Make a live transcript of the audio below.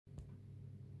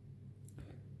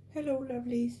Hello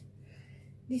lovelies,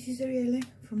 this is Arielle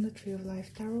from the Tree of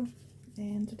Life Tarot,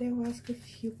 and today I'll ask a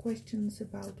few questions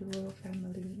about the royal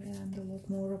family and a lot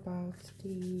more about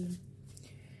the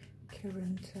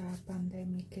current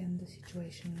pandemic and the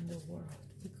situation in the world,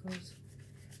 because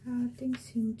things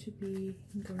seem to be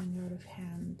going out of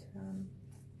hand,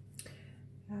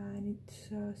 and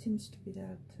it seems to be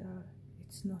that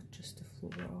it's not just a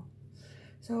flu.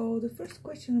 So the first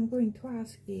question I'm going to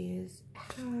ask is,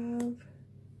 have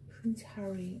Prince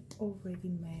Harry already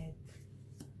met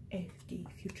FD,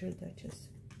 future Duchess?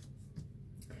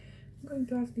 I'm going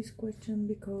to ask this question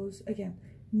because, again,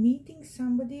 meeting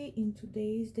somebody in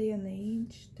today's day and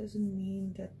age doesn't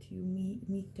mean that you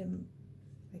meet them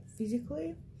like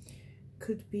physically.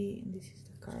 Could be, and this is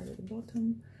the card at the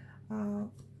bottom.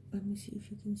 Let me see if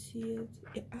you can see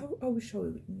it. I will show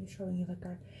you. Showing you the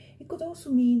card. It could also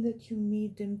mean that you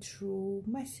meet them through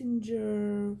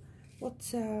Messenger,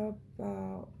 WhatsApp,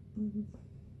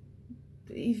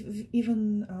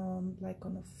 even like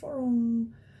on a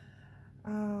forum,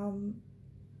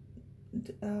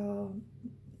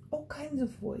 all kinds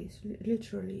of ways,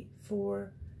 literally,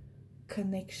 for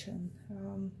connection.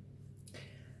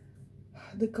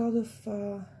 The god of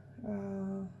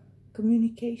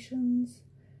communications,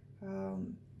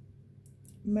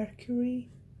 Mercury,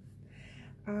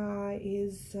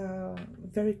 is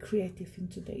very creative in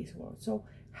today's world. So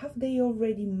have they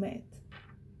already met?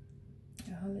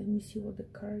 Let me see what the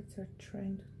cards are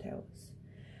trying to tell us.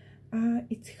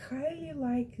 It's highly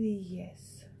likely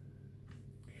yes.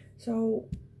 So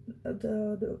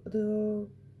the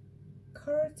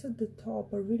cards at the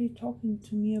top are really talking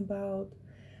to me about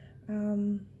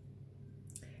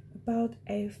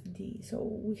FD. So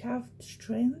we have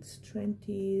strength. Strength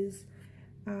is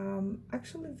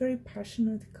actually a very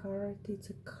passionate card. It's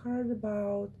a card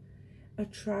about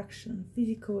attraction,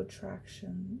 physical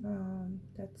attraction.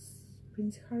 That's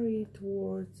Prince Harry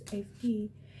towards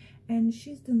FD, and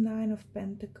she's the Nine of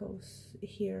Pentacles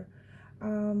here.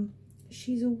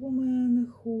 She's a woman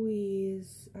who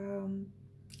is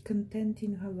content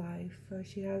in her life.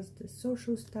 She has the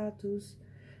social status,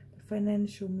 the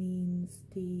financial means,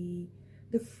 the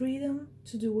freedom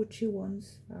to do what she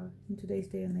wants. In today's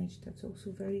day and age, that's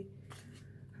also very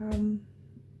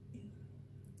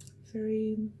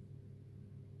very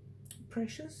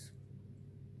precious,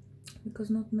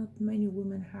 because not many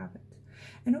women have it.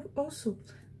 And also,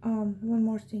 one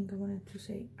more thing I wanted to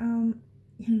say.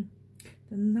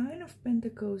 The Nine of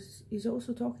Pentacles is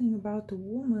also talking about a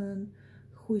woman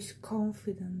who is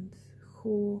confident,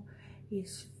 who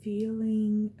is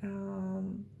feeling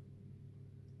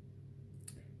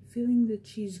that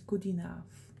she's good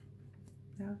enough.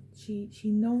 Yeah?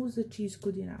 She knows that she's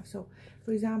good enough. So,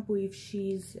 for example, if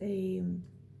she's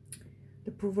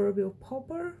the proverbial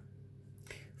pauper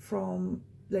from,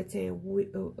 let's say, a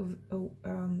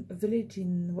village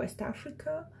in West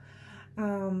Africa,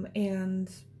 and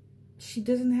she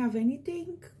doesn't have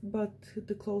anything but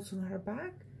the clothes on her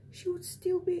back, she would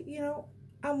still be, you know,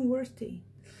 I'm worthy.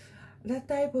 That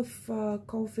type of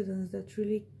confidence that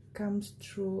really comes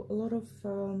through a lot of,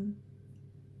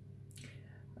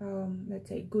 let's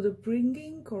say, good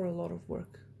upbringing or a lot of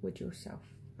work with yourself,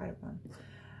 I don't know,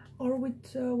 or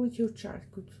with your chart.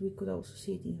 We could also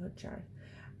see it in her chart.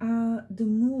 The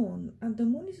moon, and the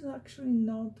moon is actually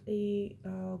not a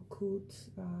good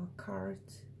card,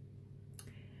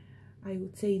 I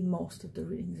would say, in most of the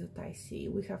readings that I see.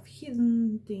 We have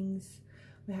hidden things,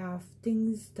 we have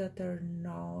things that are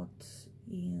not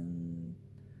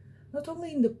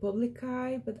only in the public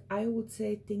eye, but I would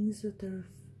say things that are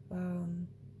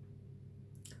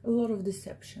a lot of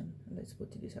deception. Let's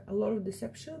put it this way, a lot of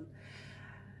deception.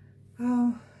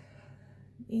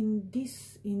 In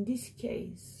this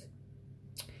case,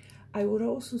 I would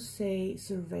also say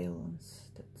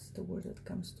surveillance. That's the word that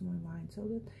comes to my mind. So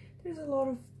that there's a lot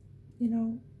of, you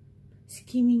know,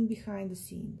 scheming behind the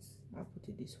scenes, I'll put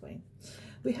it this way.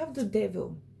 We have the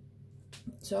devil.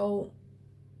 So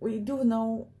we do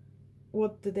know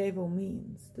what the devil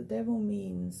means. The devil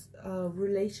means a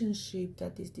relationship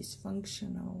that is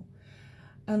dysfunctional,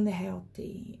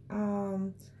 unhealthy.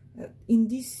 In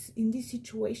this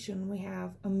situation, we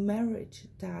have a marriage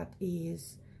that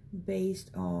is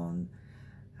based on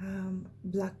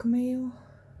blackmail.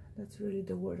 That's really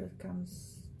the word that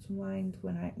comes to mind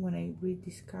when I read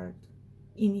this card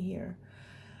in here.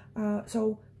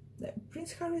 So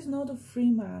Prince Harry is not a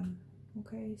free man,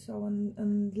 okay? So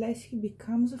unless he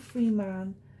becomes a free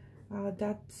man,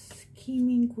 that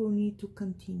scheming will need to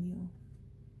continue,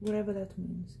 whatever that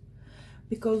means.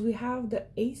 Because we have the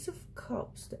Ace of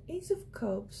Cups. The Ace of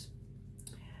Cups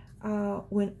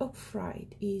when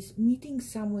upright is meeting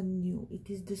someone new. It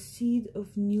is the seed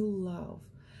of new love,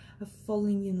 of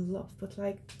falling in love. But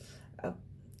like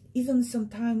even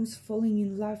sometimes falling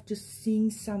in love, just seeing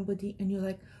somebody and you're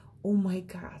like, oh my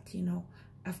God, you know,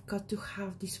 I've got to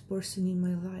have this person in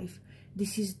my life.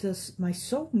 This is my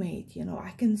soulmate, you know,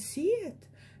 I can see it.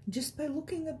 Just by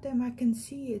looking at them, I can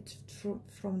see it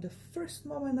from the first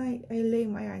moment I lay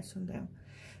my eyes on them.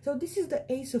 So this is the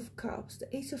Ace of Cups,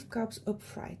 the Ace of Cups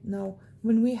upright. Now,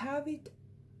 when we have it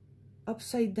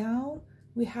upside down,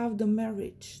 we have the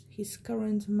marriage, his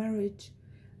current marriage,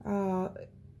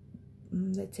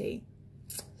 let's say,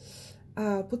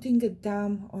 putting a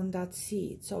dam on that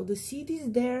seed. So the seed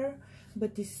is there,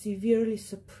 but is severely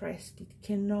suppressed. It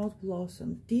cannot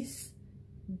blossom. This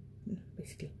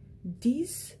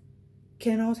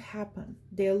cannot happen.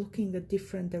 They are looking at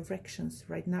different directions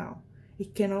right now.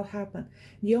 It cannot happen.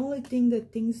 The only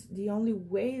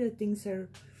way that things are,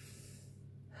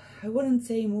 I wouldn't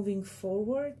say moving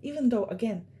forward, even though,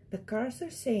 again, the cards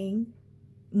are saying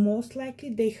most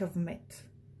likely they have met.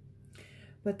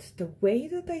 But the way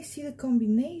that I see the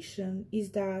combination is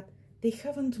that they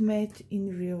haven't met in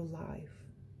real life,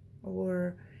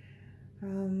 or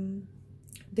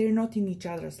they're not in each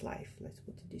other's life, let's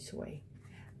put it this way.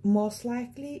 Most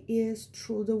likely is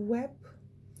through the web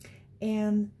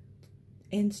and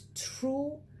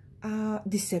through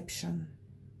deception.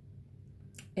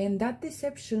 And that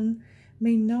deception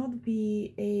may not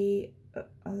be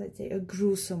let's say, a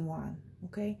gruesome one,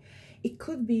 okay? It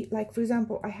could be, like, for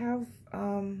example, I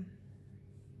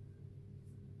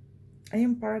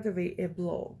am part of a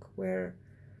blog where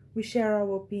we share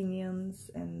our opinions,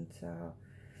 and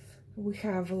we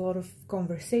have a lot of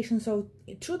conversations. So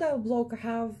through that blog, I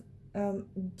have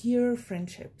dear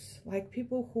friendships, like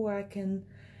people who I can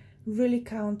really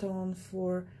count on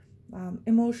for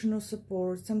emotional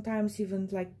support, sometimes even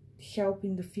like help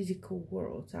in the physical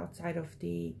world outside of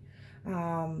the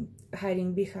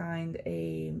hiding behind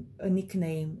a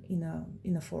nickname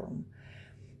in a forum.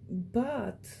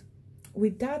 But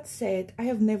with that said, I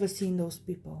have never seen those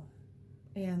people,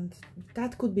 and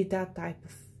that could be that type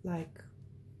of like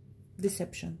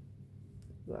deception.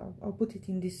 Well, I'll put it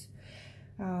in this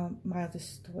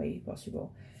mildest way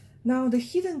possible. Now, the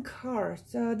hidden card,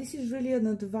 this is really an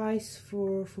advice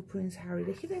for Prince Harry.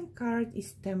 The hidden card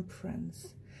is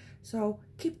temperance. So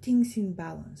keep things in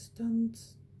balance. Don't,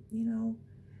 you know,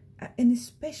 and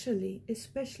especially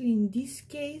in this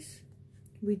case,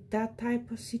 with that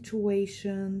type of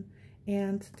situation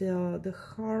and the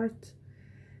heart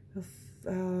of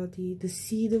the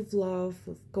seed of love,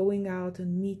 of going out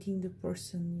and meeting the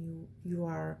person you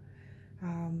are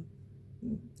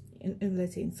and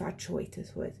let's say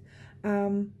infatuated with,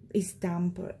 is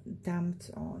damped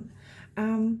on.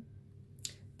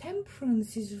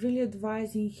 Temperance is really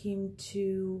advising him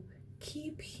to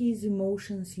keep his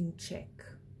emotions in check.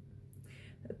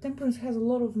 Temperance has a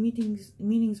lot of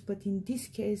meanings, but in this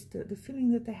case, the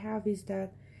feeling that I have is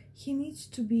that he needs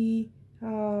to be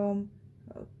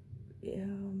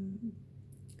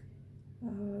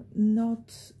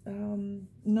not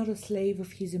a slave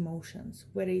of his emotions,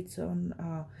 whether it's on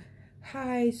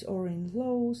highs or in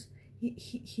lows.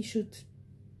 He should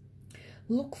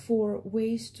look for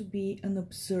ways to be an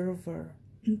observer,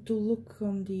 to look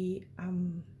on the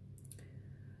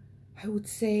I would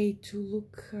say to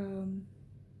look on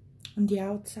the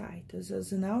outside,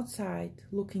 as an outside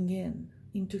looking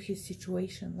into his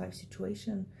situation, life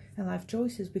situation and life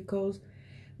choices, because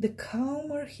the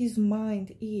calmer his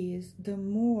mind is, the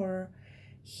more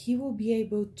he will be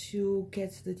able to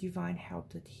get the divine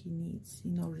help that he needs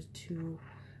in order to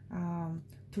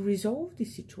resolve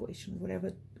this situation,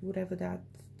 whatever that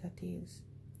is.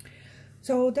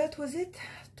 So that was it.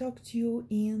 Talk to you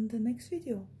in the next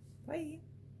video. Bye.